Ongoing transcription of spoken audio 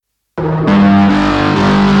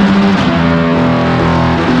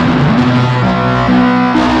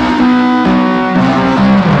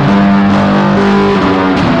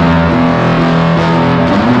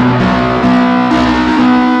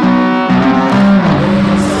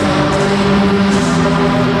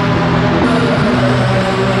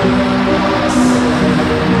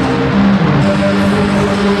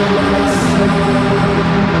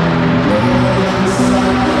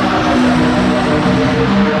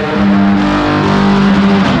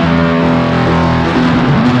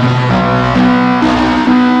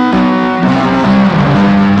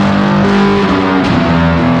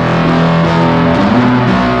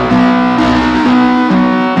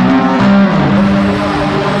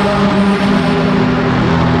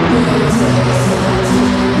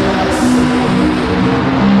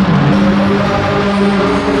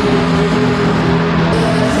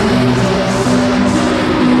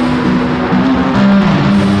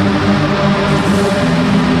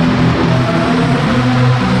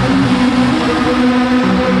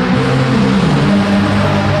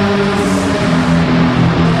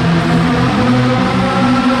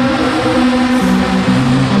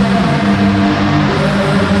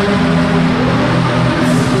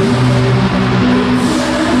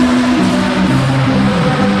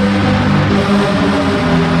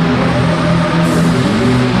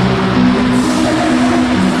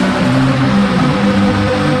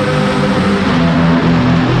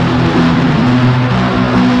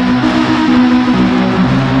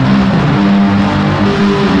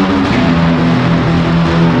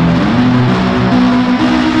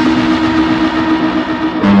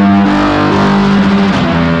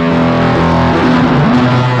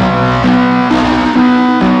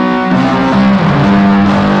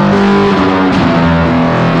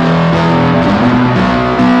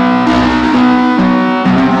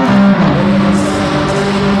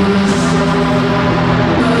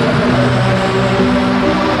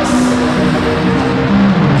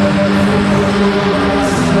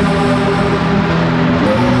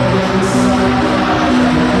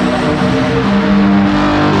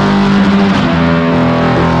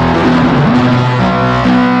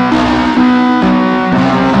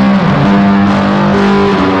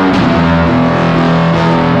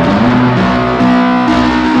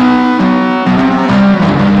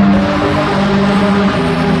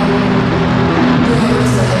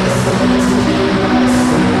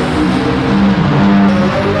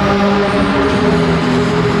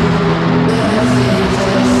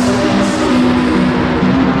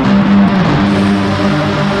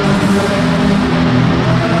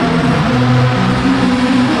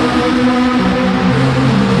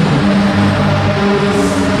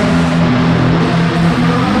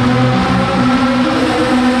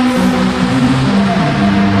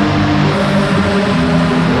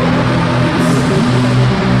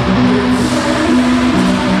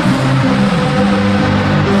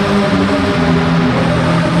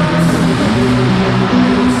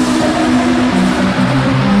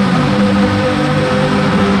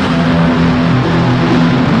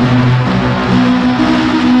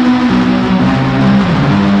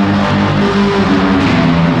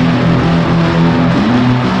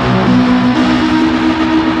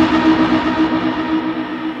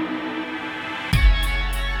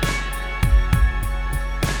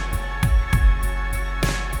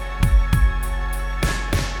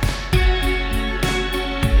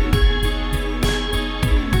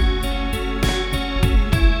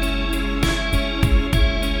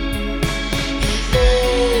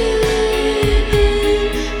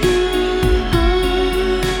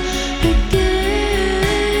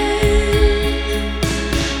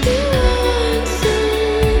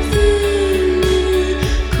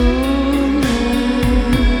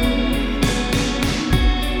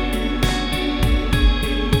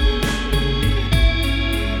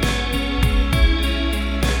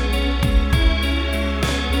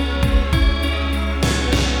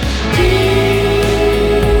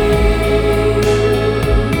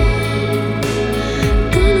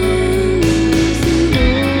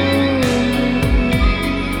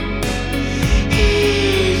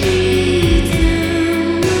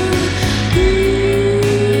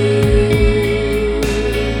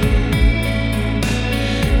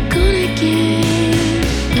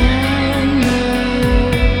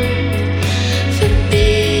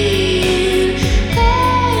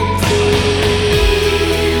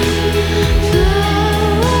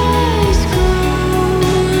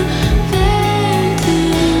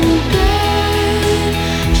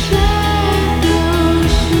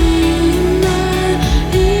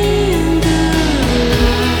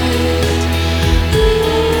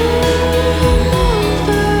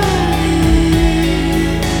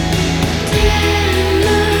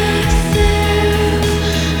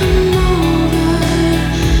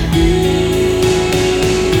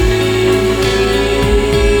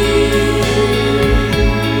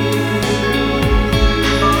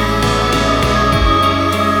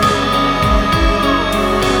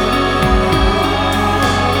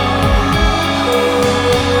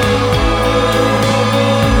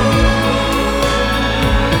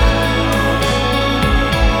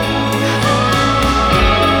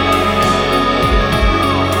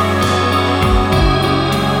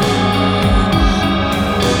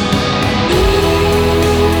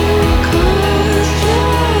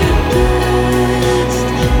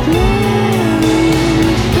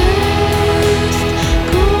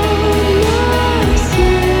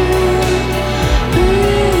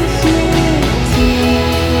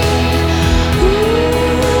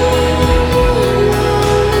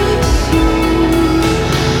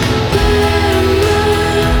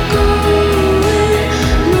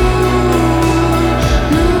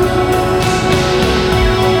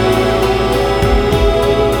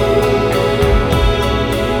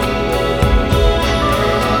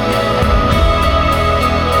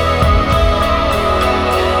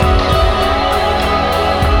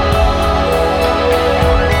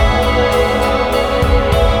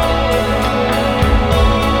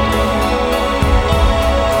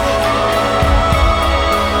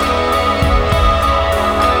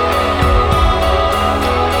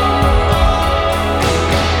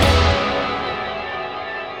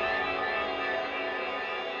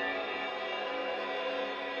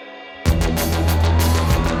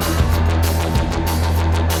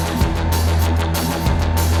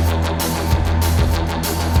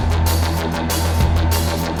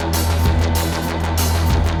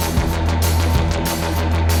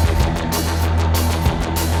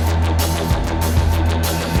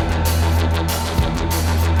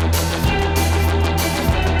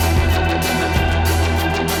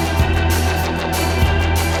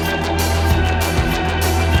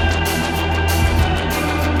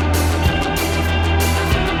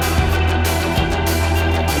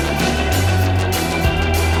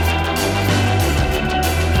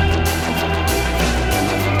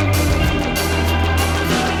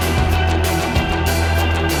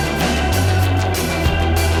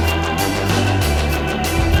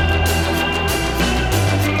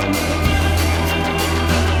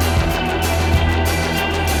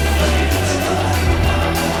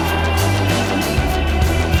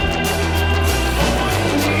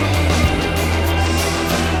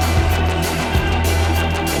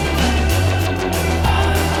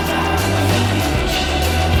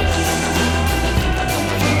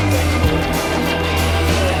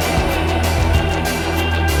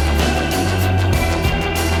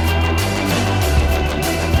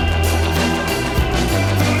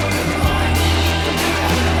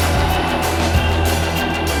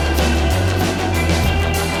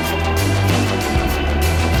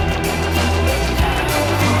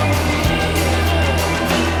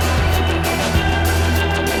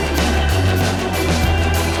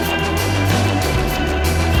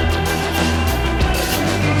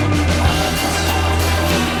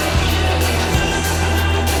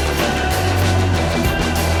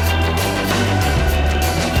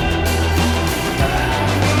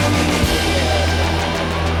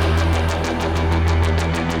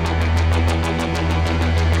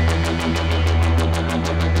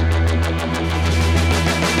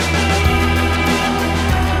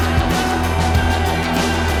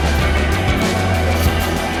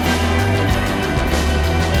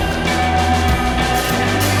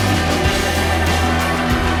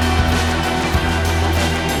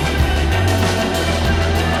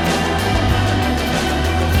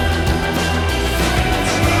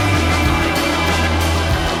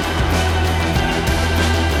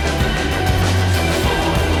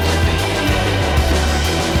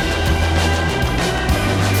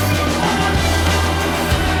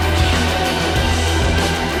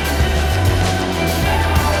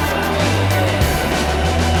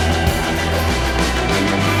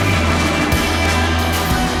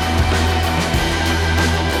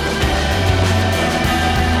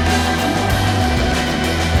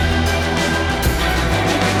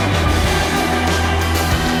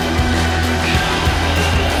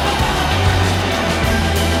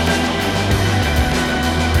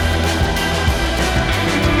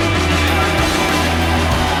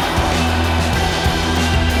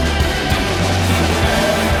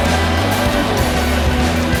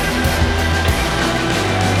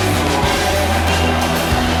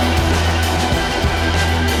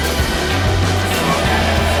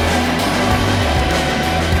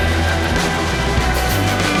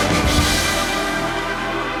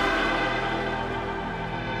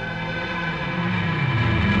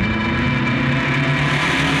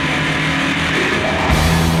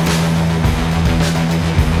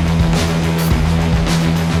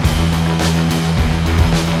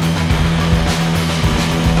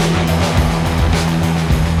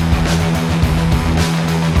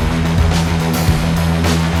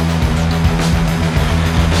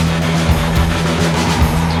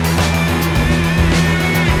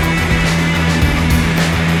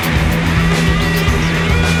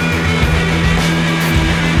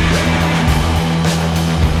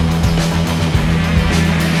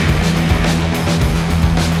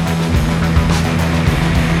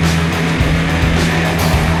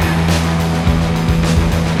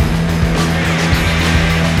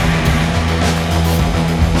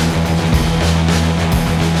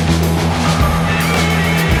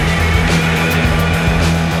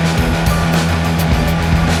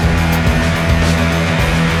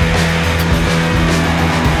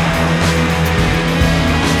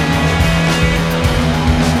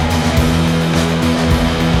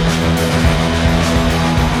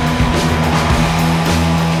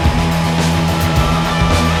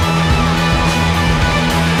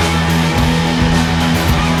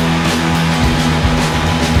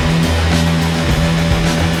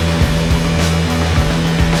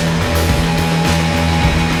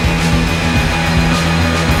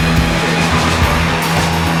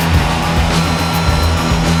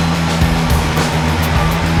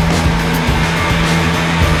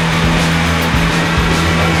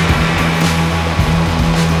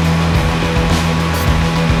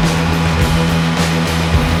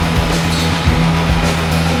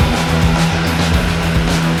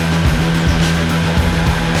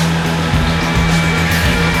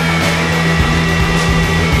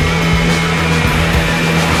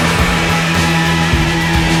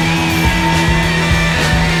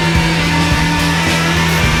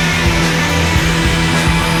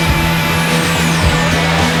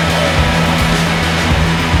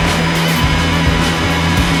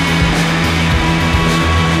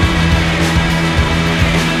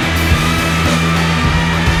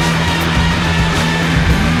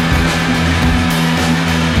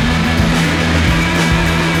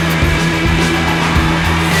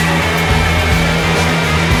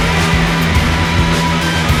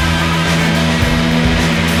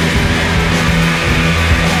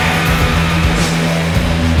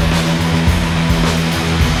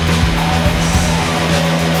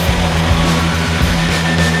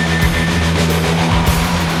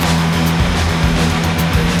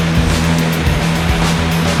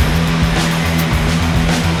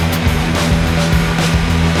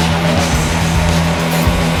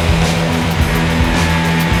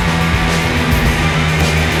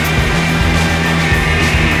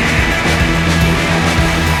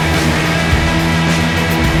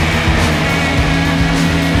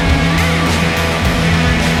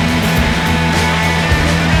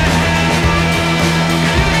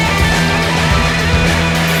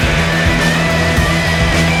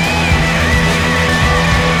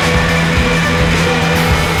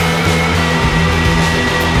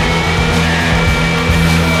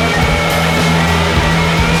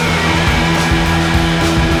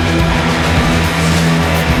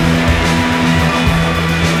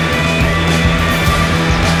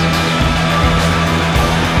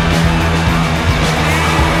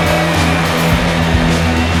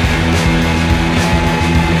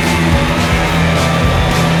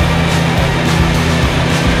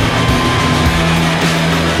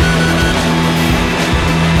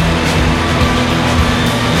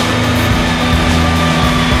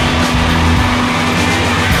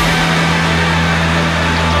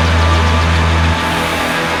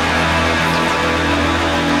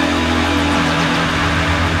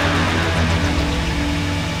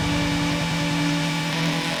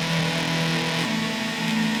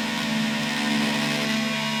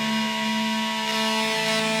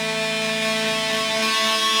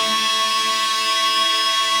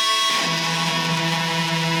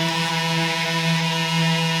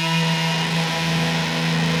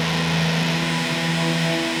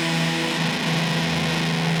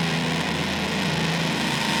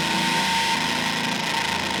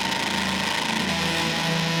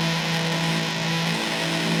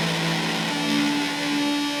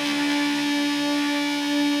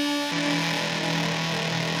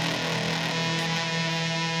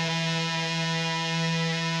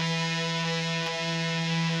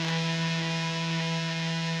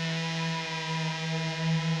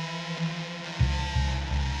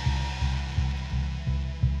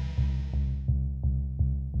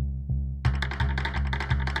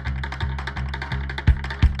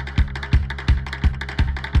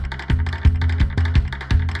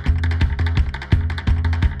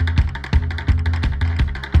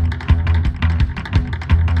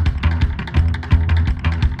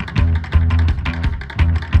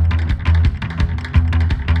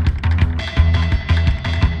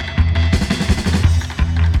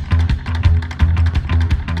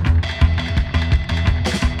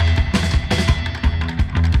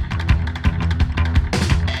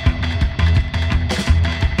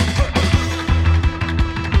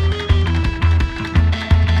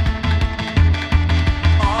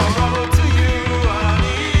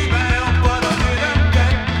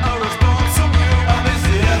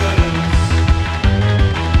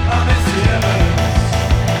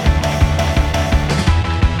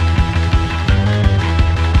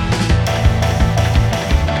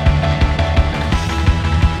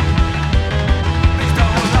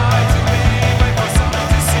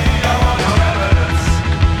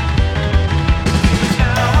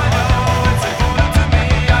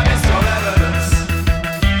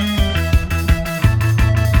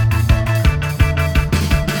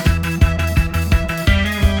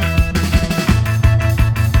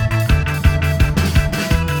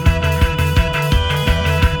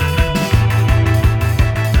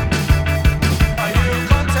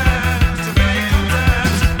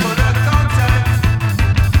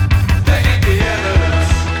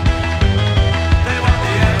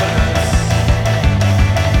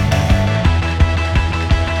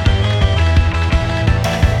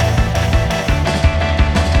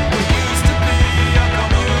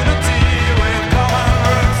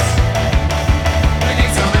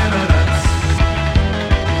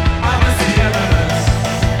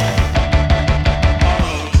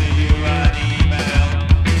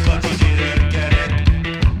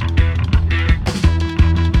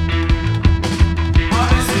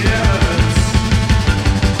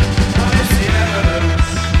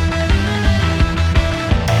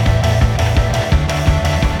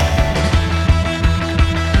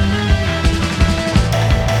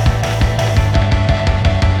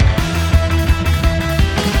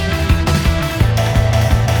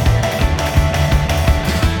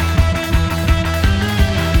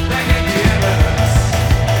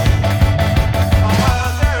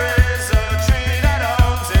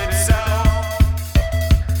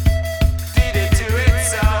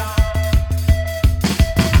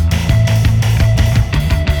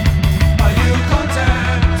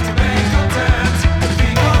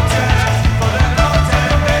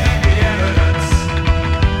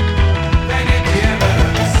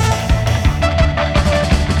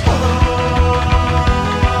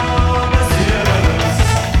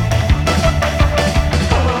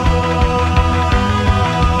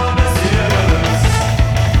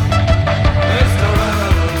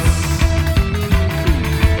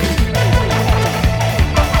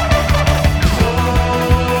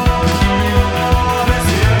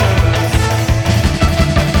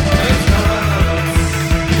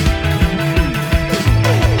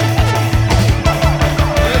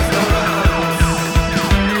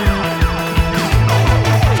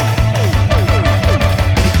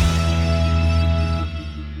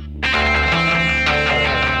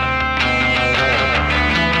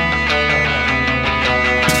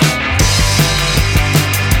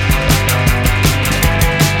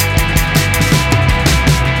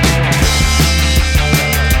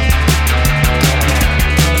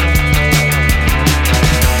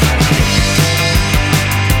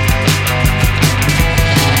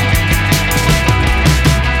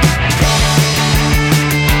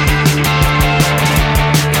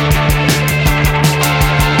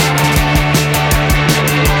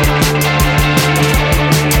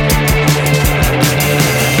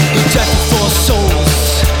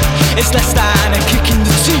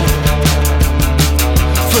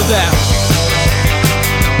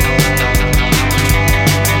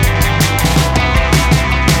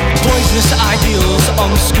on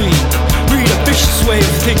the screen. Read a vicious way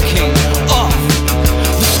of thinking off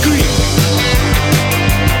the screen.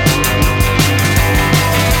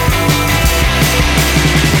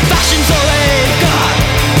 Fashion's all they got.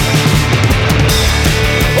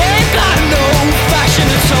 Well, they got no fashion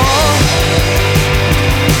at all.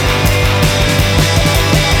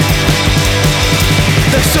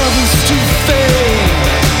 Their servants to fame.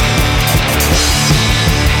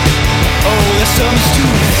 Oh, their servants to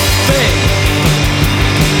fame.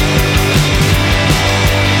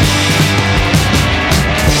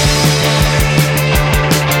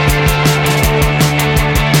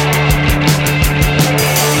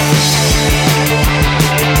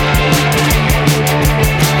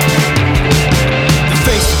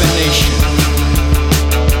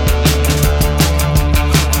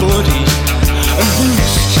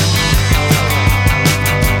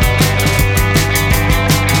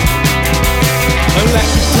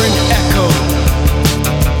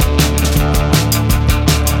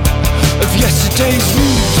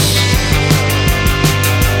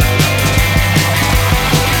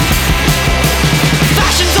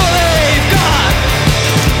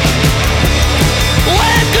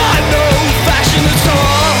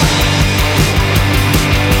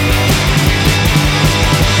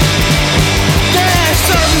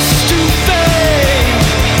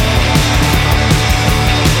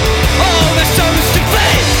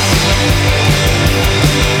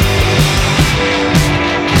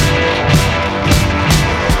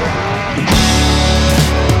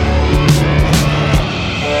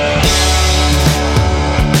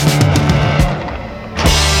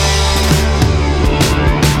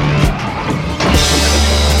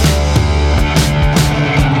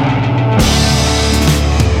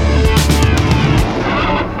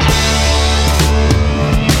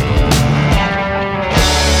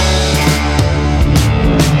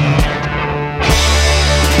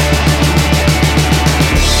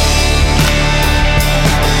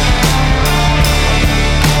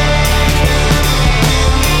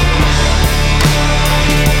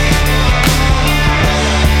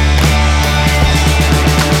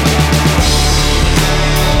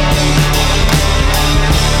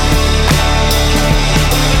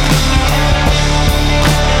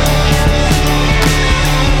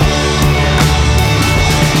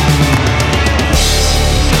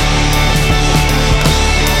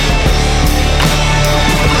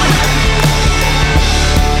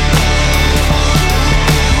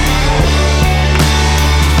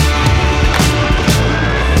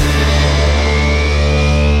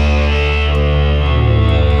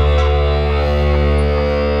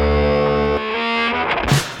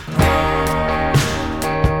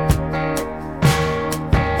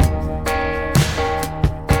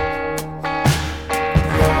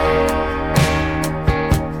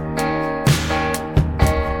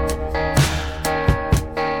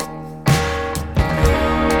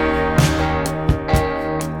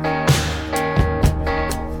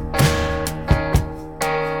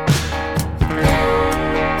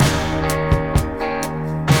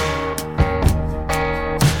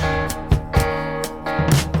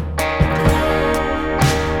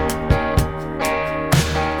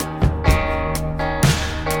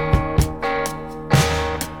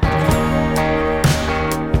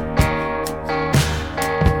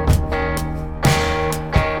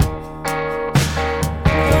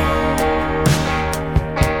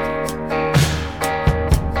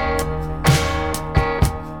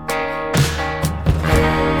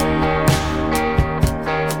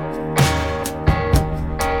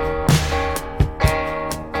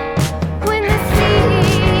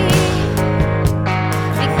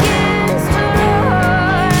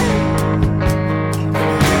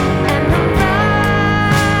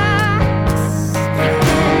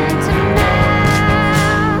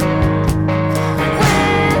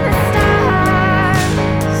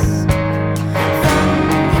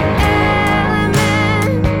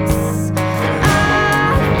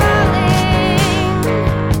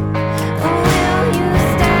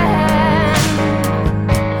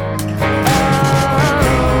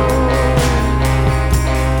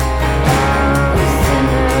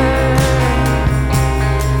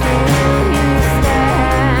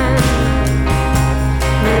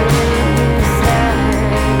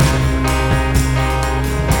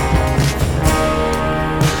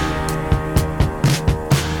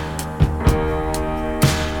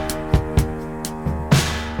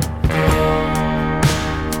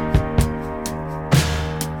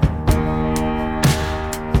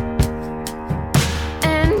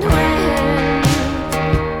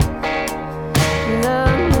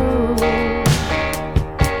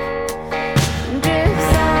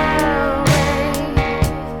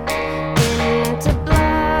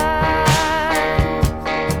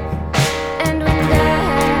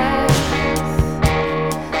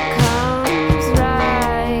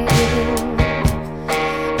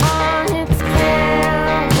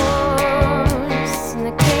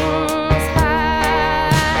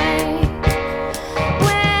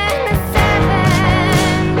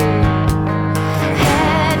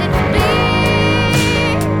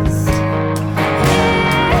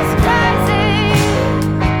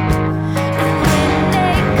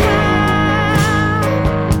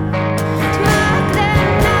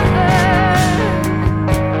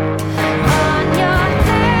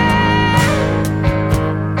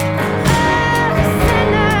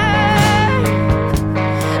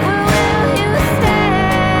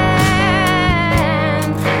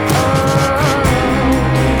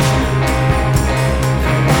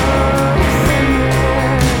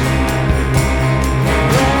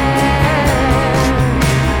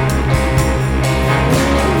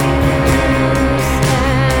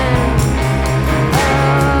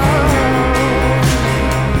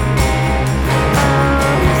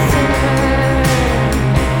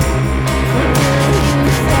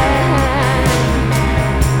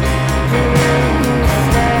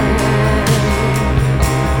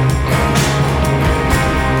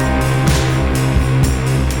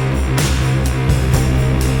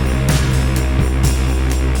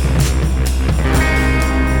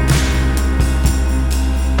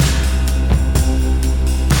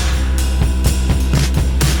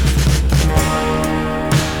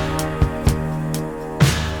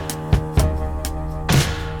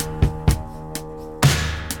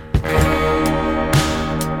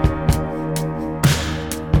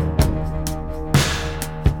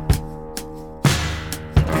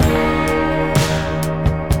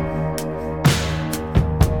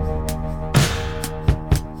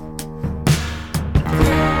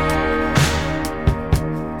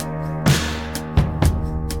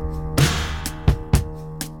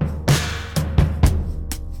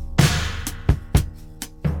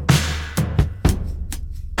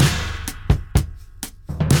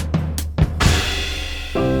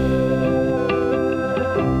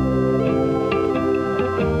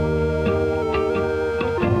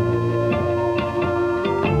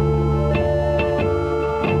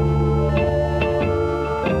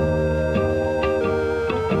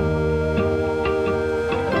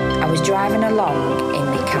 driving along in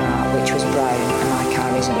my car, which was brown, and my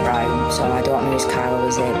car isn't brown, so I don't know whose car I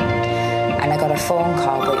was in. And I got a phone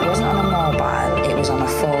call, but it wasn't on a mobile, it was on a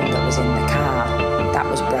phone that was in the car. That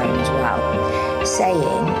was brown as well.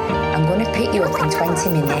 Saying, I'm going to pick you up in 20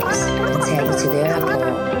 minutes and take you to the airport.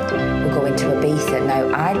 We're going to Ibiza.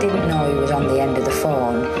 Now, I didn't know he was on the end of the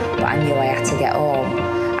phone, but I knew I had to get home.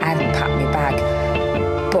 I hadn't packed my bag.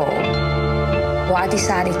 But what I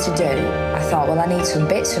decided to do, I thought, well, I need some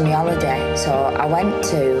bits for my holiday. So I went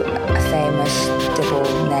to a famous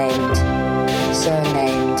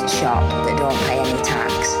surnamed shop that don't pay any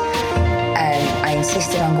tax. I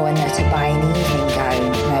insisted on going there to buy an evening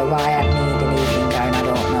gown. Now, why I'd need an evening gown, I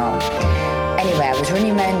don't know. Anyway, I was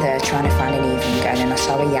running around there trying to find an evening gown, and I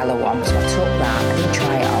saw a yellow one, so I took that. I didn't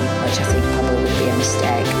try it on, which I think probably would be a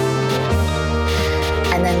mistake.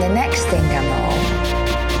 And then the next thing I know,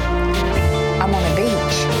 I'm on a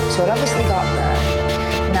beach, so I'd obviously got there.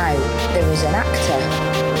 Now, there was an actor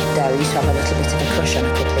there who used to have a little bit of a crush on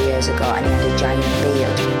a couple of years ago, and he had a giant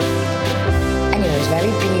beard. Anyway, it was a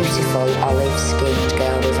very beautiful, olive-skinned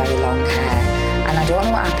girl with very long hair. And I don't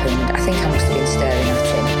know what happened. I think I must have been staring at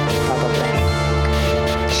him, probably.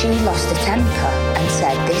 She lost her temper and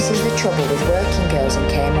said, this is the trouble with working girls, and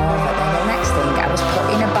came over. Then the next thing, I was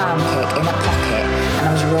putting a barm cake in a pocket and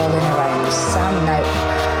I was rolling around the sand. Now,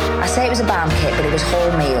 I say it was a barm cake, but it was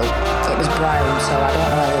wholemeal. It was brown, so I don't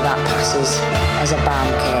know whether that passes as a barm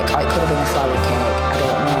cake, or it could have been a flour cake. I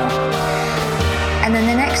don't know. And then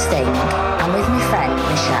the next thing, I'm with my friend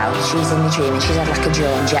Michelle. She's in the dream and she's had like a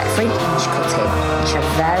Joan Jett French cut in. She had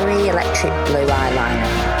very electric blue eyeliner.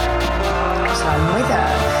 So I'm with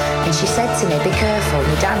her and she said to me, be careful,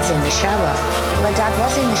 my dad's in the shower. My dad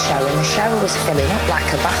was in the shower and the shower was filling up like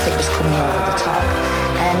a bath, it was coming over the top.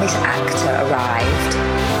 And this actor arrived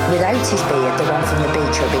without his beard, the one from the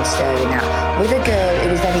beach I've been staring at, with a girl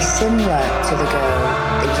who was very similar to the girl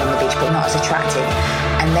that was on the beach, but not as attractive.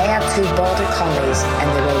 And they had 2 border collies and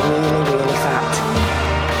they were really, really fat.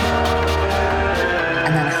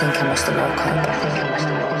 And then I think I must have woke up.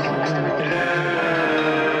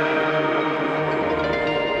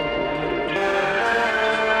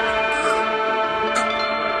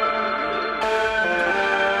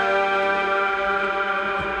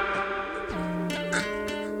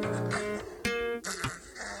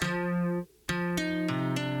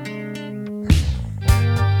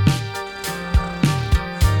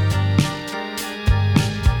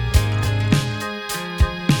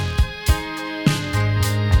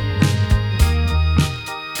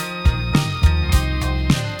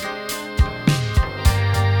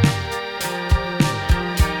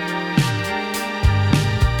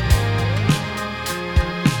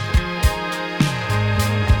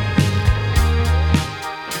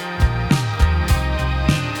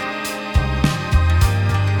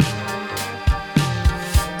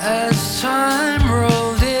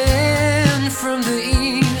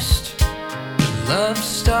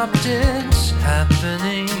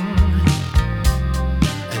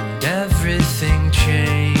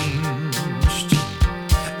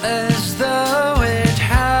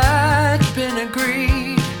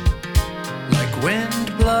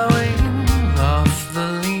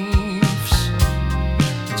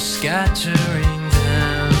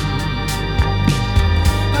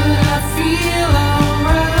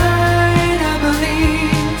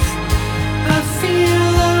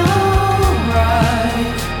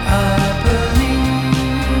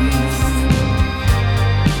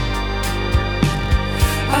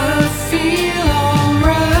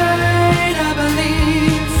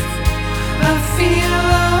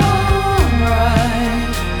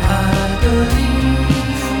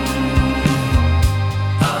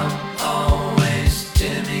 Always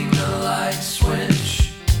dimming the light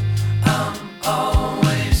switch. I'm always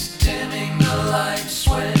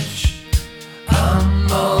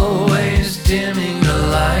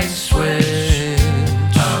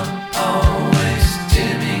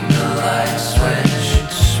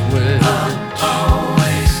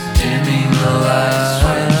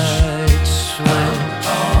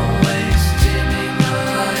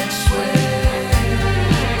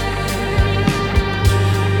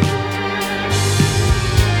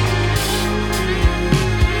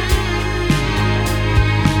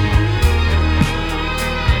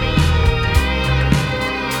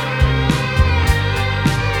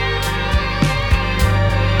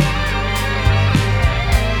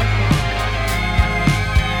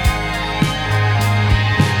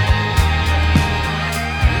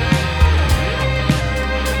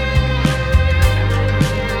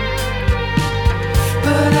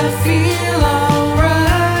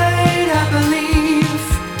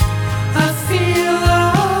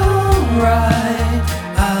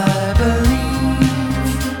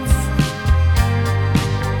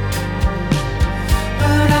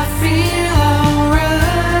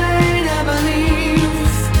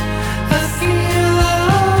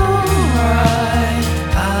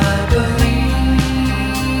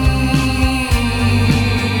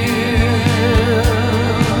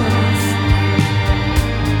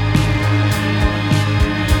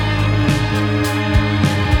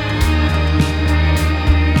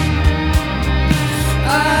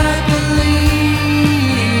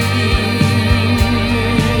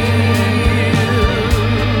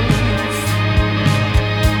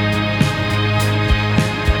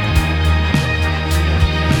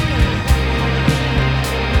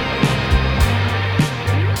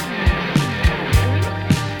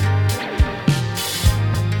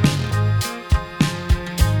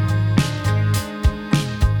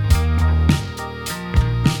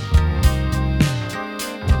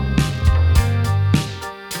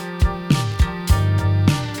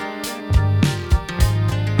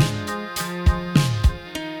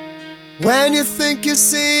when you think you've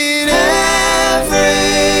seen everything.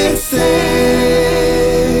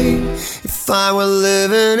 If I were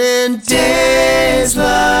living in days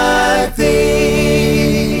like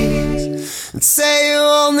these, and say you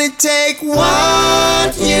only take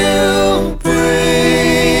what you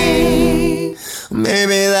bring,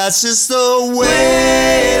 maybe that's just the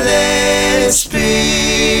way they speak.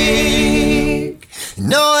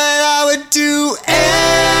 Know that I would do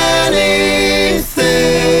anything.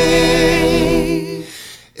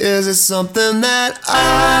 Is it something that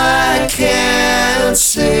I can't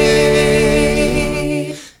see?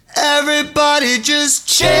 Everybody just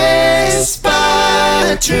chased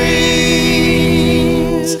by dreams.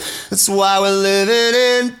 That's why we're living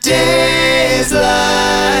in days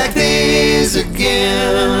like these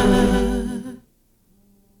again.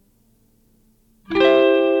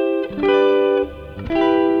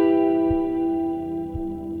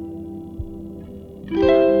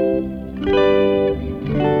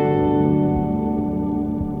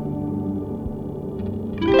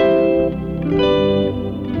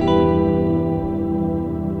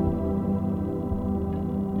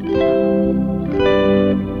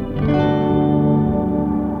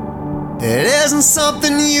 It isn't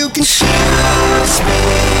something you can choose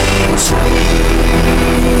between.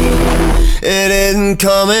 It isn't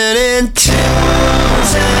coming in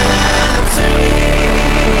twos and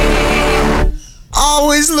threes.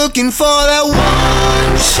 Always looking for that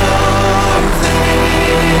one sure thing.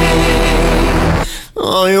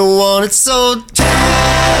 Oh, you want it so desperately.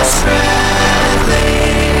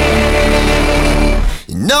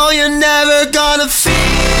 You know you're never gonna feel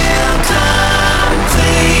complete.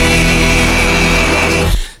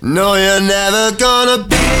 No, you're never gonna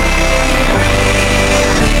be released.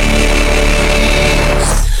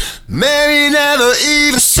 Maybe never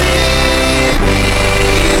even see me.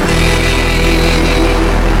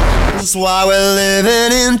 That's why we're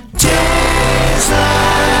living in days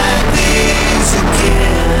like these again.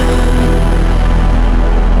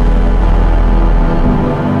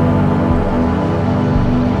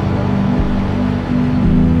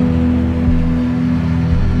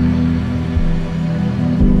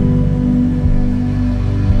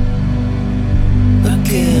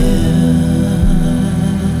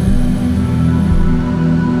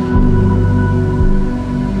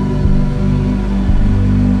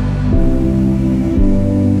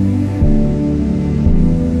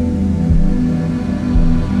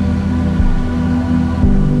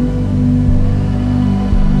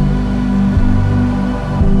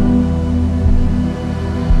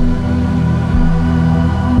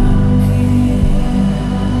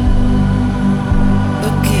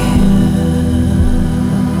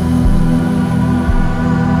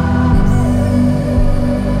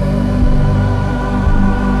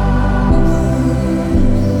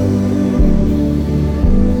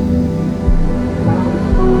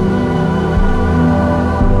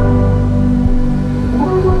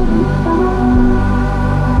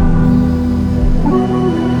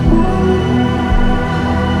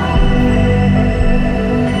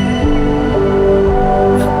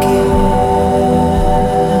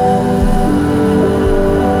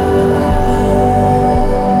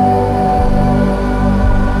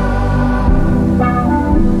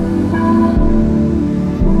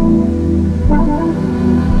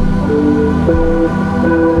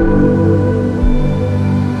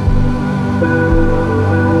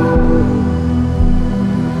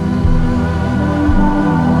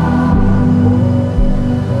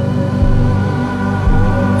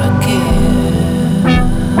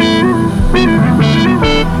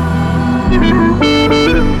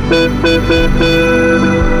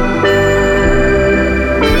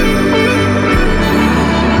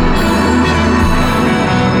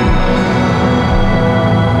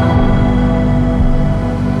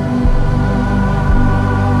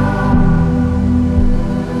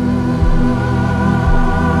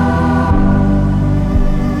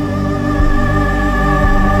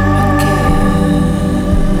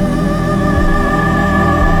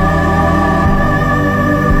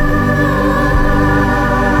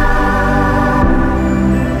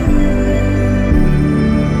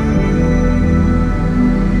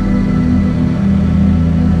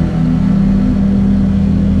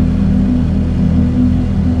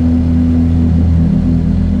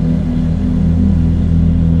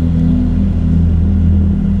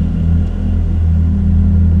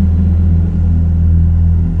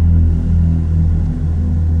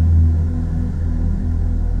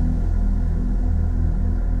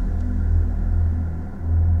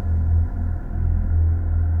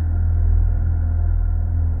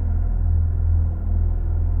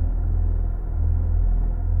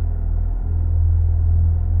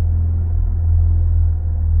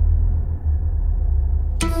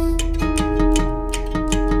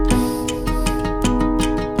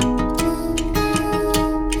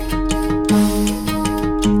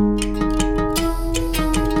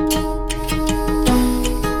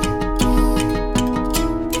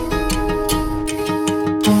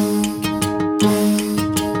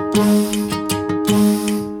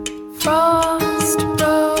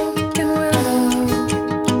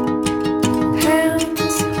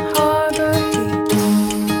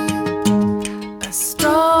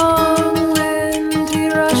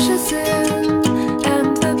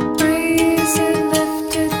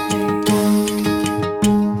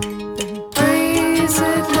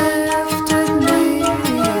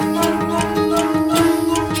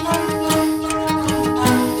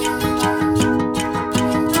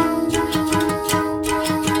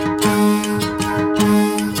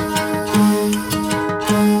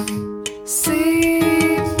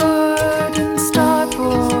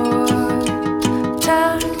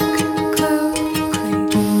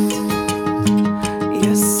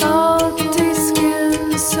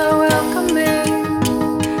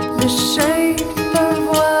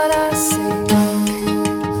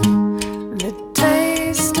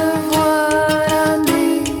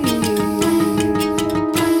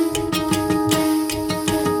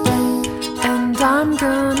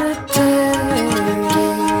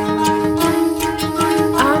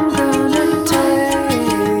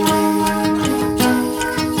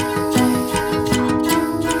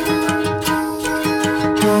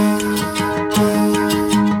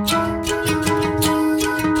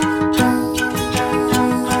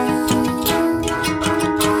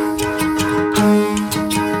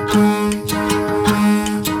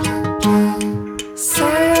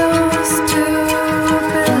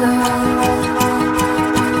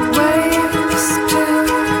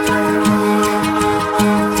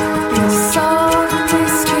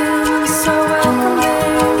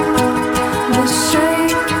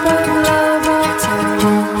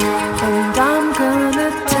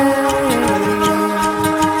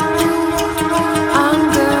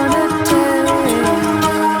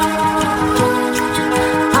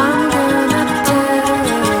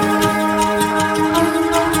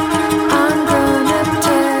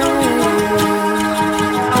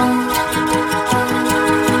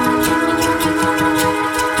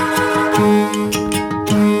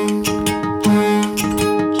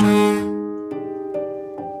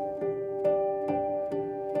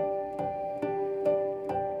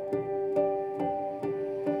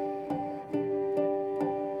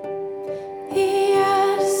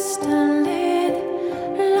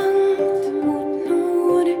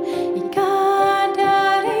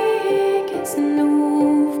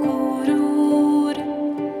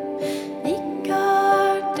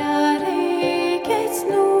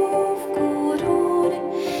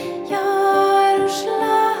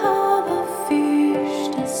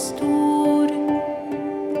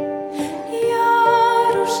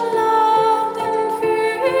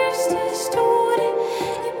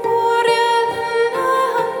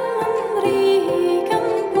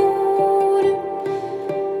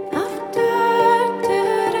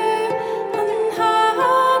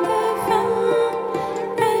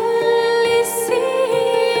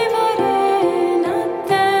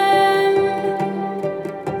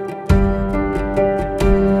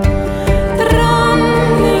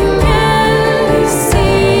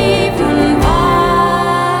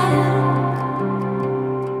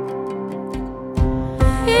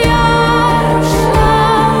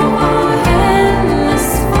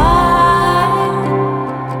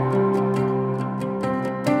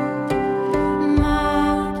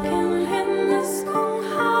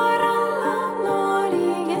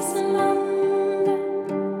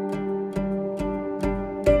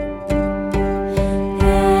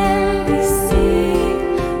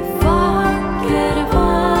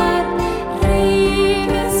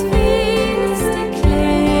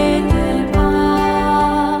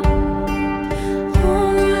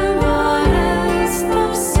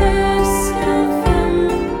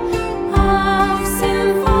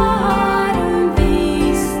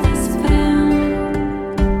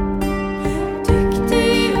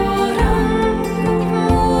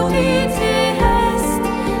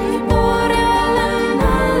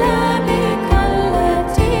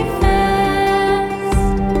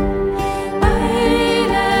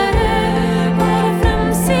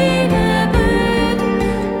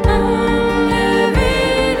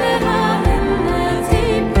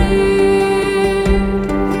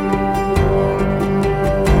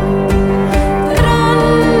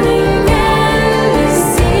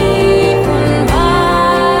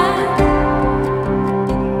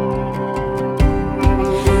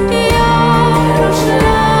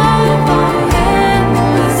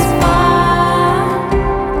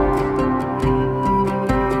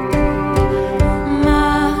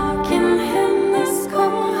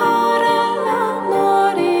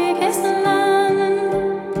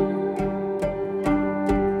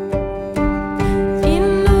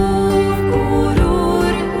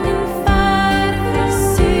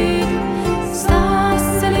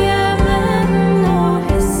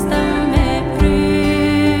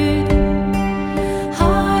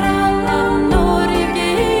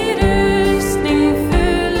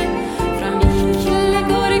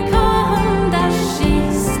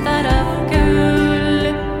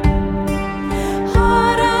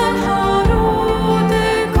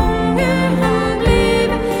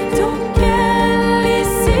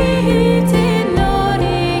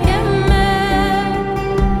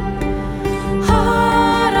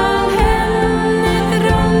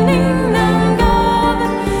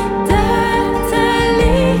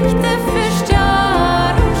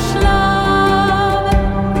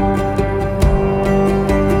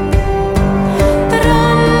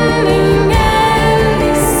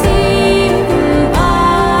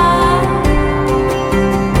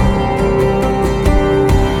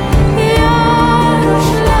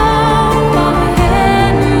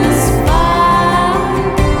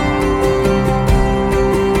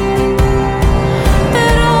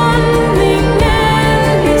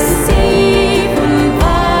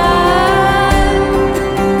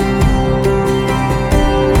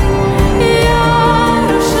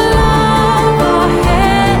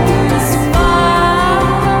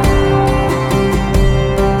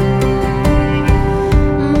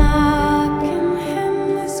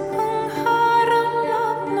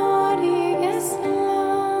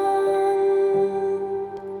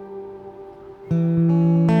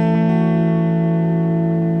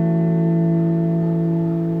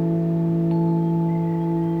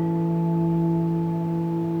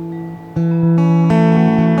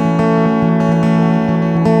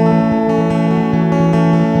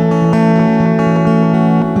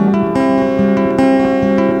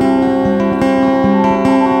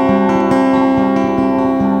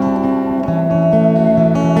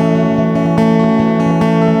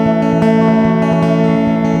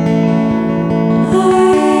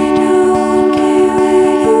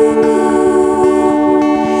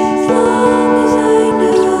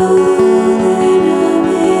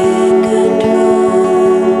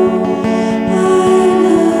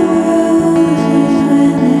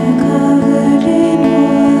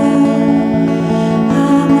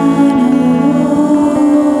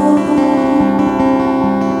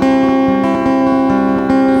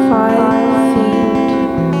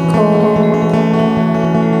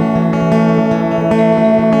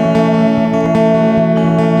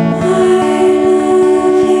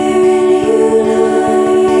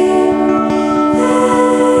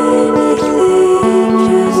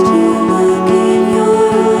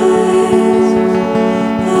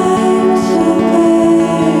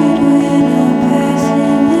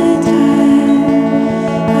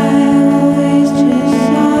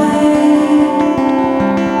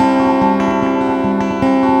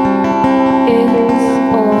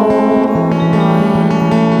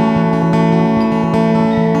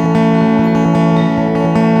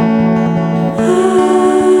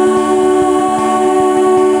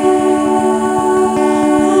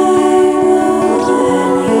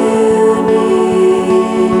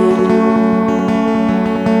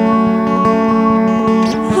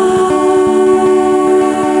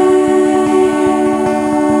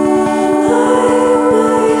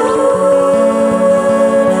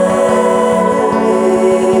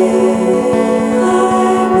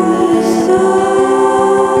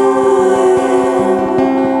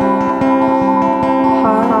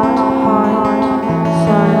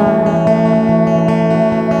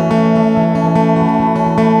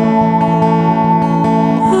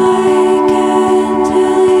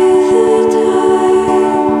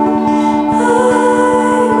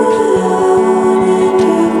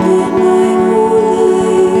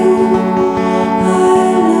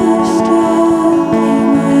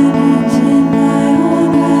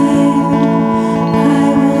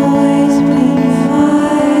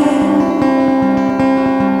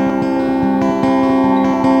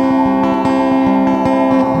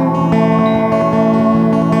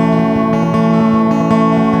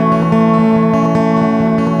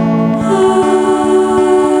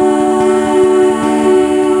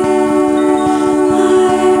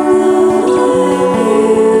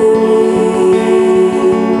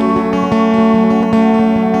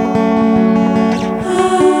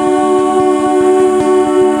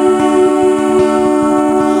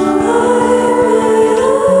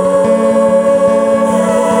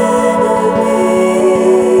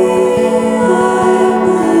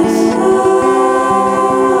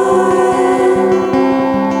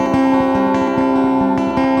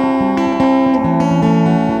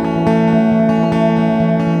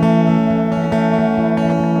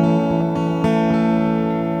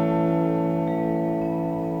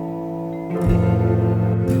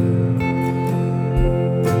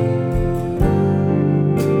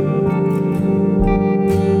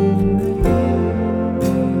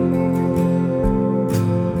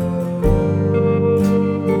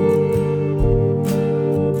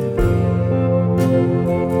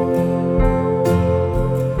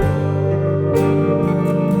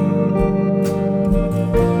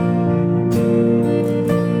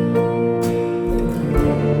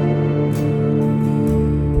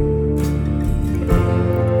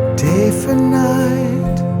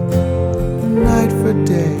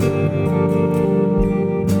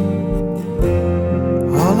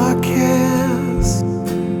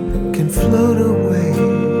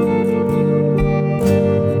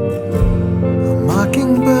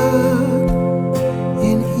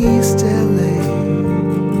 East LA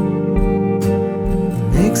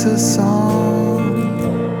makes a song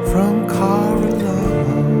from Carlos.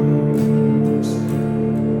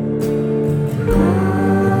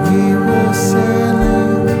 We were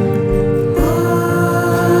sailing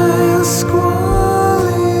by a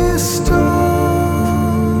squally storm.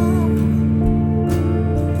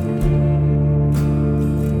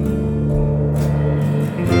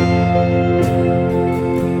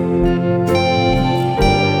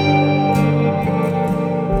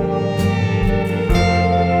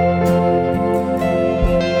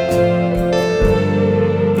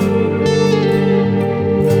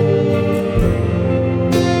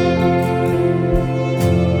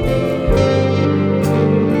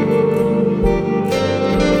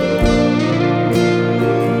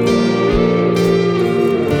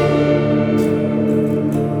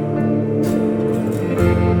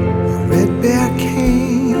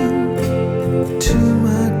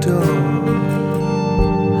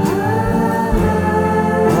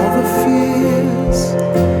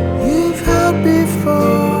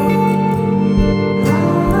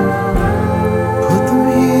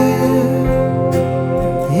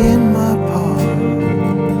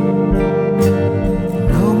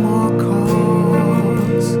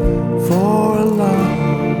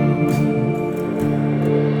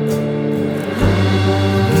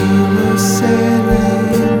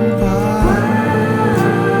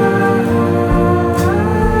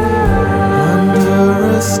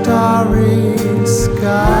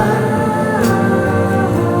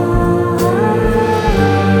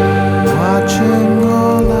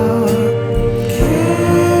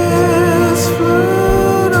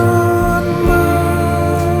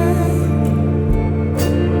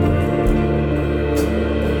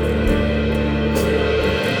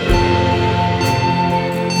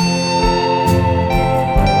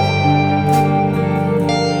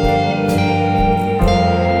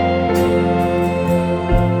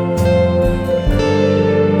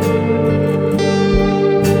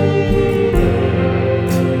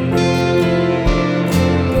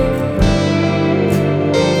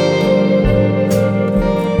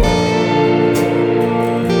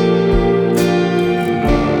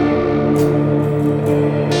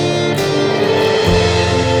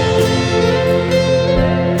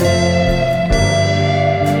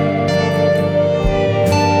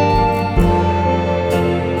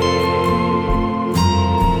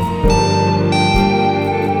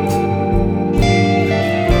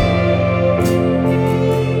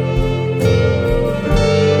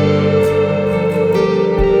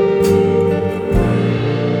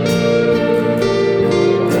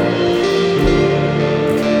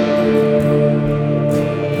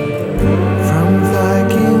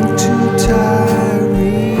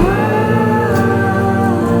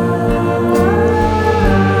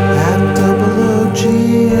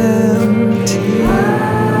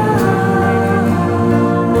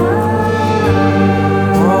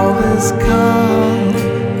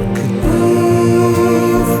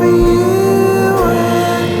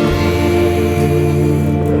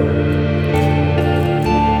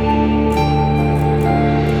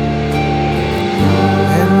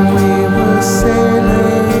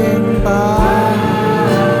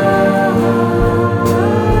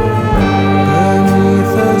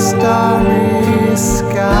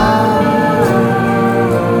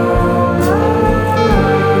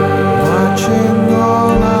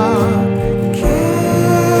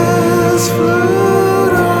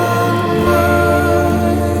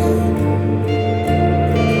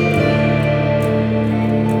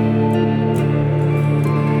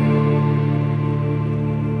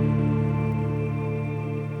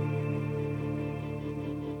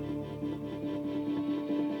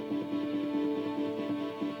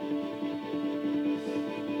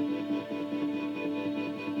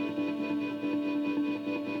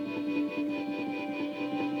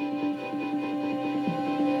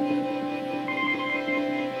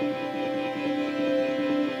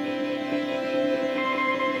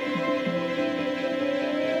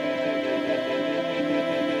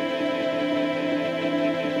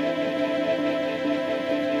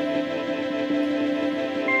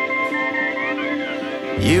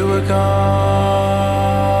 You were gone,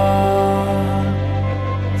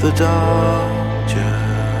 the dark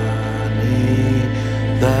journey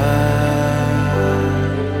that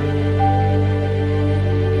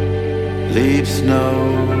leaves no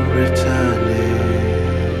returning.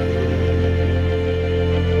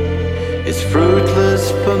 It's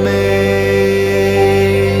fruitless for me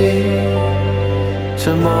to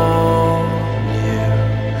mourn you,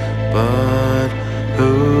 but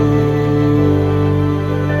who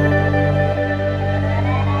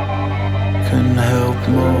unhelped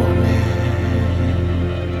morning.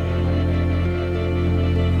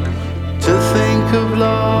 To think of life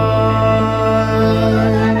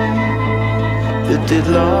that did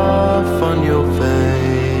laugh on your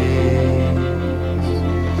face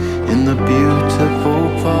in the beautiful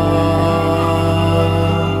past,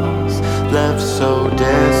 left so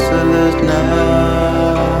desolate now.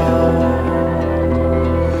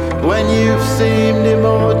 When you've seemed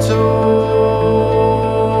immortal,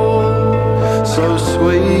 so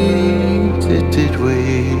sweet it did we,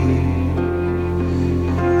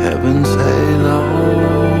 heaven's halo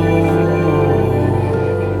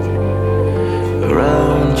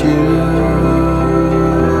around you.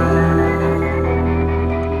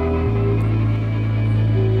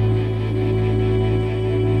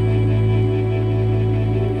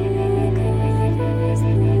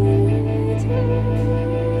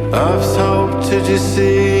 I've hoped to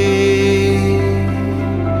deceive,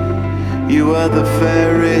 you are the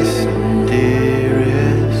fairest,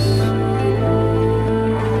 dearest,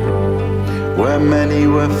 where many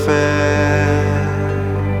were fair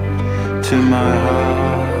to my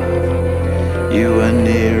heart, you are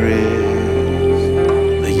nearest.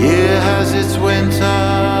 The year has its winter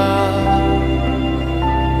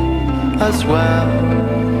as well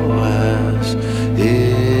as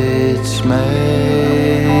its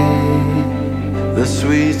May. The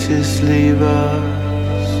sweetest leave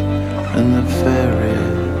us and the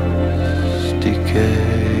fairest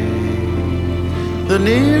decay. The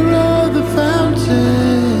nearer the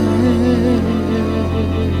fountain,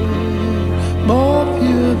 more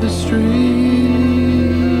pure the stream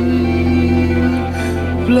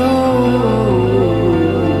flows.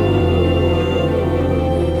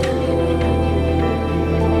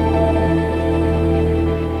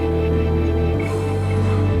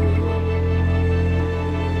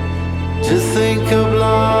 To think of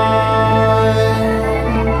life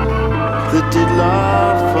that did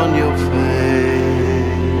laugh on your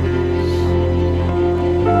face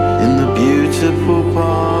in the beautiful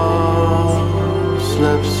past,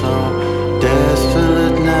 left so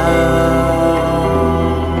desolate now.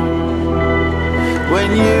 When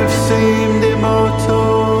you've seemed immortal,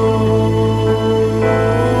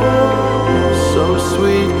 so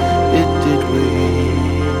sweet it did we,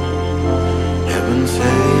 heaven's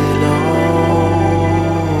halo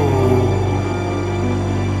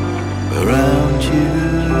around you.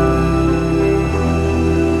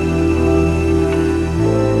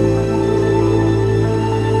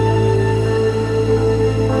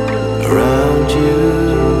 Around you.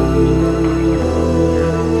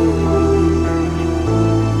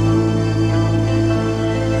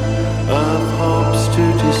 Of hopes to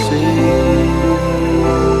deceive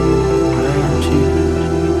around you.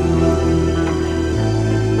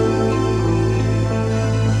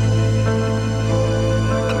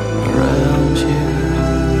 Around you.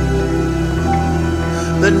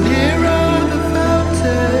 The near